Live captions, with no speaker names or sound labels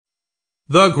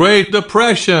The Great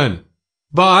Depression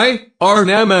by Ahren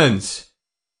Emmons.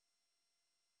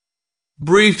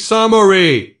 Brief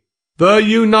summary. The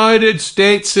United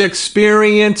States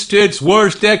experienced its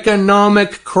worst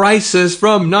economic crisis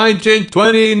from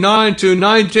 1929 to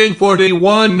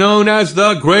 1941, known as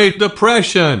the Great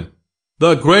Depression.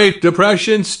 The Great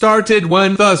Depression started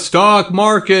when the stock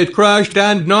market crashed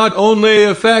and not only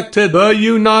affected the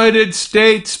United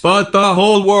States but the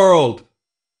whole world.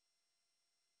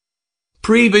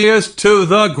 Previous to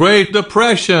the Great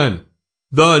Depression,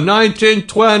 the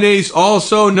 1920s,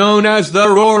 also known as the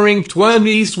Roaring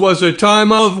Twenties, was a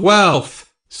time of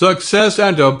wealth, success,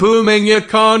 and a booming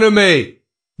economy.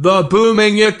 The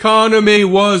booming economy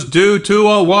was due to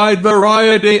a wide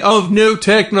variety of new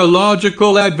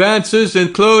technological advances,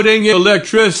 including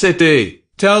electricity,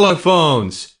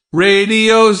 telephones,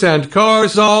 radios, and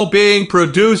cars, all being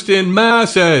produced in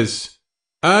masses.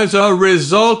 As a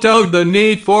result of the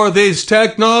need for these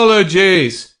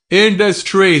technologies,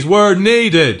 industries were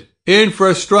needed,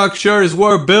 infrastructures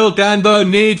were built, and the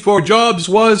need for jobs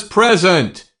was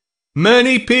present.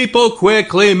 Many people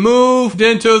quickly moved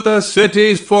into the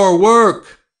cities for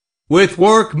work. With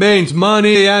work means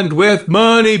money, and with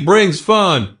money brings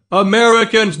fun.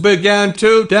 Americans began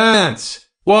to dance,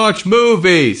 watch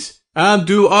movies, and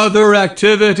do other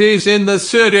activities in the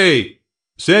city.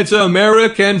 Since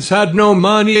Americans had no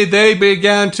money, they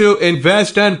began to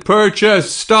invest and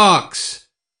purchase stocks.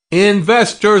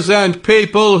 Investors and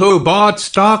people who bought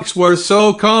stocks were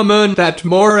so common that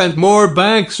more and more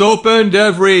banks opened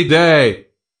every day.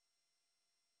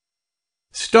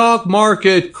 Stock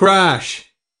market crash.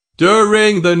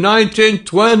 During the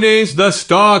 1920s, the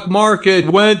stock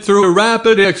market went through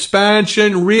rapid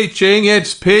expansion, reaching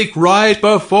its peak right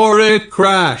before it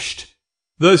crashed.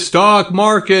 The stock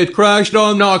market crashed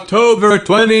on October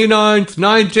 29,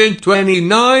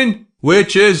 1929,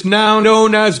 which is now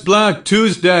known as Black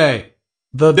Tuesday.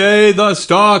 The day the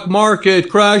stock market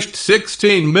crashed,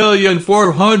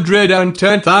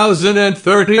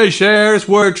 16,410,030 shares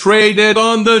were traded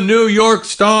on the New York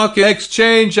Stock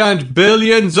Exchange, and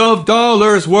billions of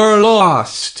dollars were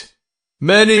lost.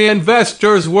 Many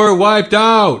investors were wiped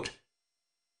out.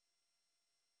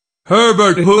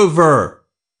 Herbert Hoover.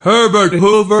 Herbert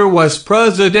Hoover was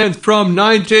president from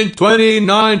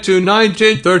 1929 to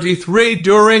 1933,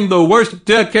 during the worst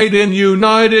decade in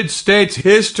United States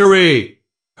history.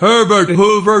 Herbert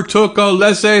Hoover took a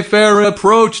laissez-faire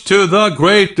approach to the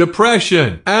Great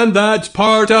Depression, and that's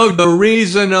part of the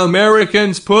reason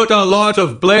Americans put a lot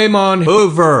of blame on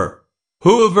Hoover.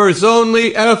 Hoover's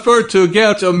only effort to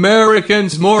get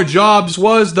Americans more jobs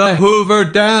was the Hoover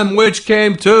Dam, which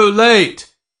came too late.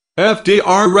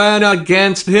 FDR ran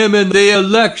against him in the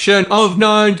election of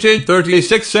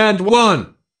 1936 and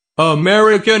won.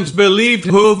 Americans believed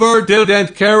Hoover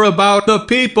didn't care about the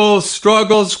people's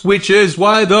struggles, which is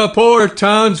why the poor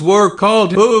towns were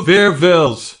called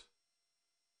Hoovervilles.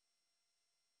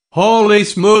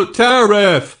 Hawley-Smoot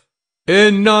Tariff.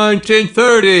 In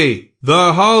 1930,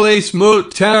 the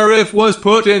Hawley-Smoot Tariff was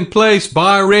put in place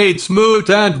by Reed Smoot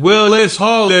and Willis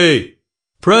Hawley.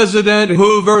 President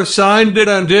Hoover signed it,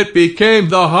 and it became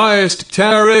the highest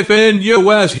tariff in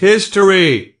U.S.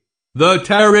 history. The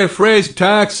tariff raised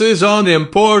taxes on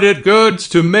imported goods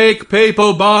to make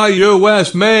people buy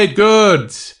U.S.-made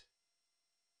goods.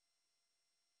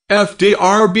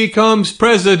 FDR becomes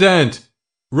president.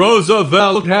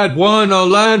 Roosevelt had won a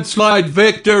landslide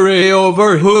victory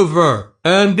over Hoover,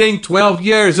 ending 12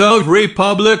 years of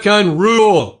Republican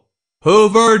rule.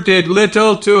 Hoover did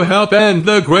little to help end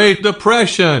the Great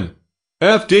Depression.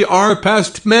 FDR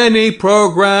passed many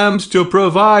programs to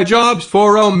provide jobs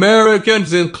for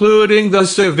Americans, including the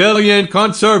Civilian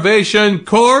Conservation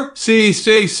Corps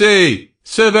 (CCC),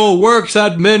 Civil Works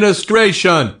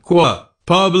Administration (CWA),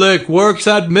 Public Works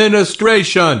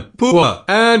Administration (PUA),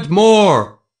 and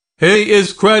more. He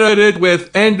is credited with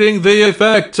ending the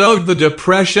effects of the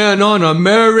Depression on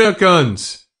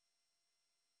Americans.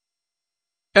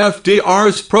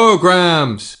 FDR's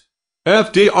programs.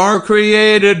 FDR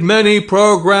created many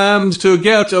programs to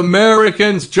get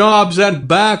Americans jobs and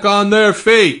back on their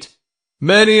feet.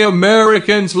 Many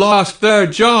Americans lost their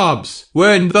jobs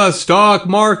when the stock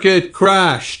market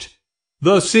crashed.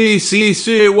 The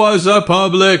CCC was a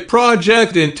public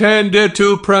project intended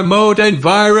to promote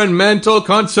environmental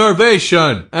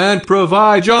conservation and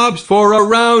provide jobs for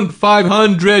around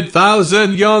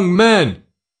 500,000 young men.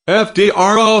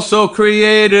 FDR also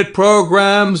created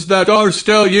programs that are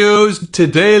still used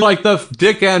today, like the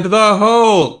Dick and the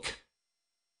Hulk.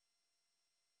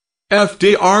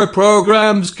 FDR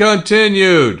programs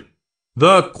continued.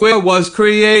 The QE was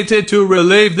created to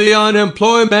relieve the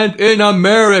unemployment in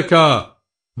America.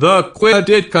 The Quill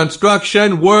did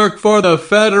construction work for the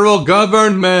federal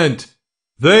government.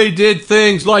 They did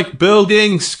things like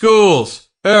building schools,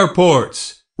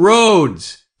 airports,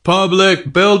 roads,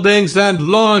 public buildings and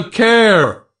lawn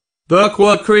care. The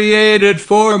Quill created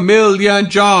 4 million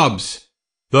jobs.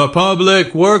 The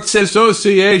Public Works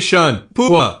Association,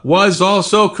 PUA, was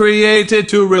also created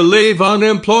to relieve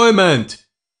unemployment.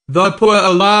 The PUA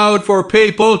allowed for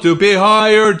people to be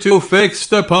hired to fix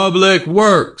the public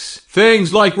works,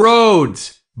 things like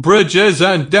roads, bridges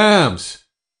and dams.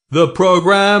 The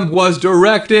program was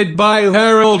directed by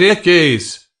Harold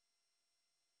Ickes.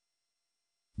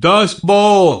 Dust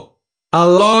Bowl.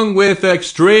 Along with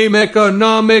extreme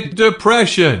economic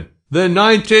depression, the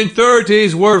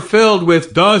 1930s were filled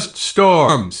with dust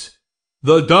storms.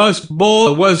 The Dust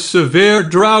Bowl was severe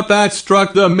drought that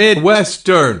struck the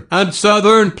Midwestern and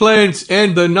Southern plains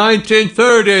in the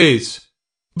 1930s.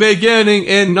 Beginning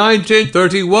in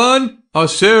 1931, a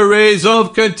series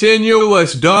of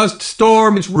continuous dust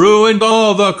storms ruined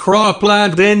all the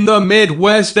cropland in the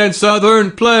Midwest and Southern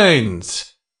plains.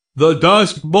 The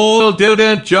Dust Bowl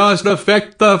didn't just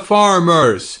affect the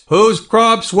farmers whose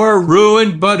crops were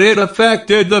ruined, but it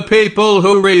affected the people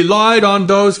who relied on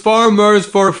those farmers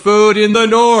for food in the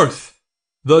North.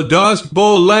 The Dust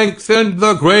Bowl lengthened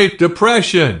the Great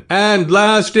Depression and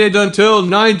lasted until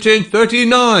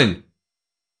 1939.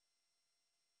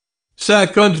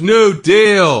 Second New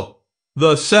Deal.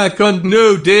 The Second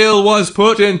New Deal was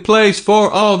put in place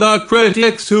for all the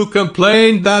critics who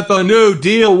complained that the New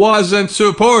Deal wasn't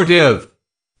supportive.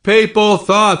 People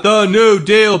thought the New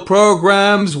Deal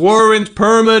programs weren't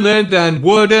permanent and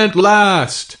wouldn't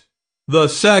last. The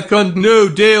Second New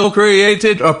Deal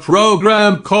created a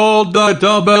program called the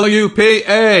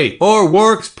WPA, or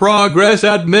Works Progress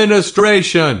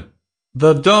Administration.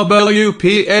 The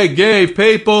WPA gave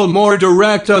people more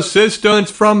direct assistance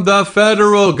from the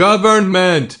federal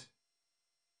government.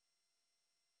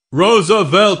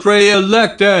 Roosevelt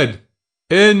re-elected.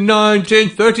 In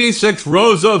 1936,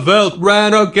 Roosevelt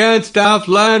ran against Alf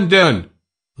Landon.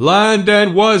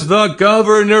 Landon was the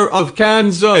governor of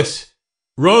Kansas.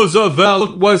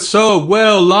 Roosevelt was so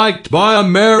well liked by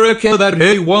America that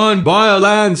he won by a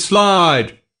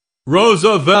landslide.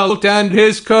 Roosevelt and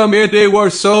his committee were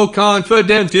so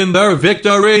confident in their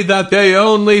victory that they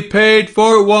only paid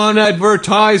for one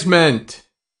advertisement.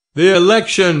 The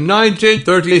election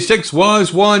 1936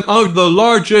 was one of the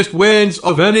largest wins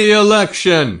of any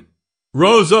election.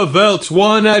 Roosevelt's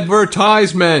one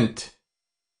advertisement.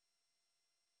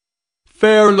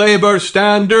 Fair Labor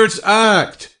Standards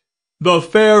Act. The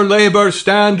Fair Labor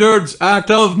Standards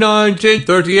Act of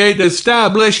 1938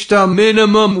 established a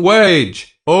minimum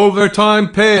wage,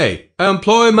 overtime pay,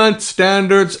 employment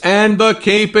standards, and the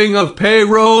keeping of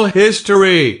payroll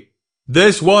history.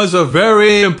 This was a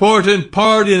very important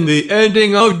part in the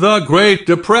ending of the Great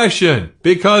Depression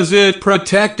because it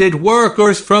protected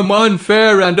workers from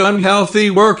unfair and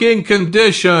unhealthy working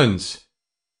conditions.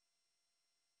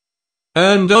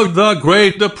 End of the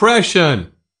Great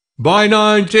Depression. By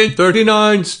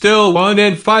 1939, still 1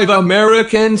 in 5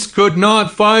 Americans could not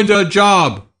find a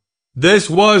job. This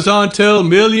was until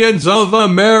millions of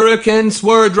Americans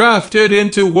were drafted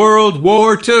into World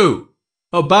War II.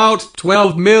 About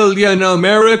 12 million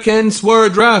Americans were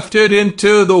drafted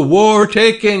into the war,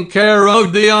 taking care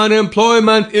of the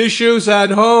unemployment issues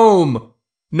at home.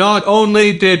 Not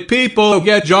only did people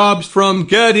get jobs from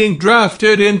getting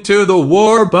drafted into the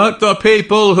war, but the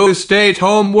people who stayed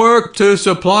home worked to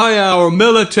supply our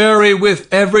military with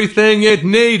everything it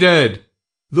needed.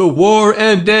 The war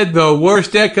ended the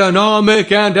worst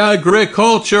economic and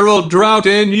agricultural drought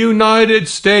in United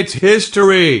States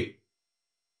history.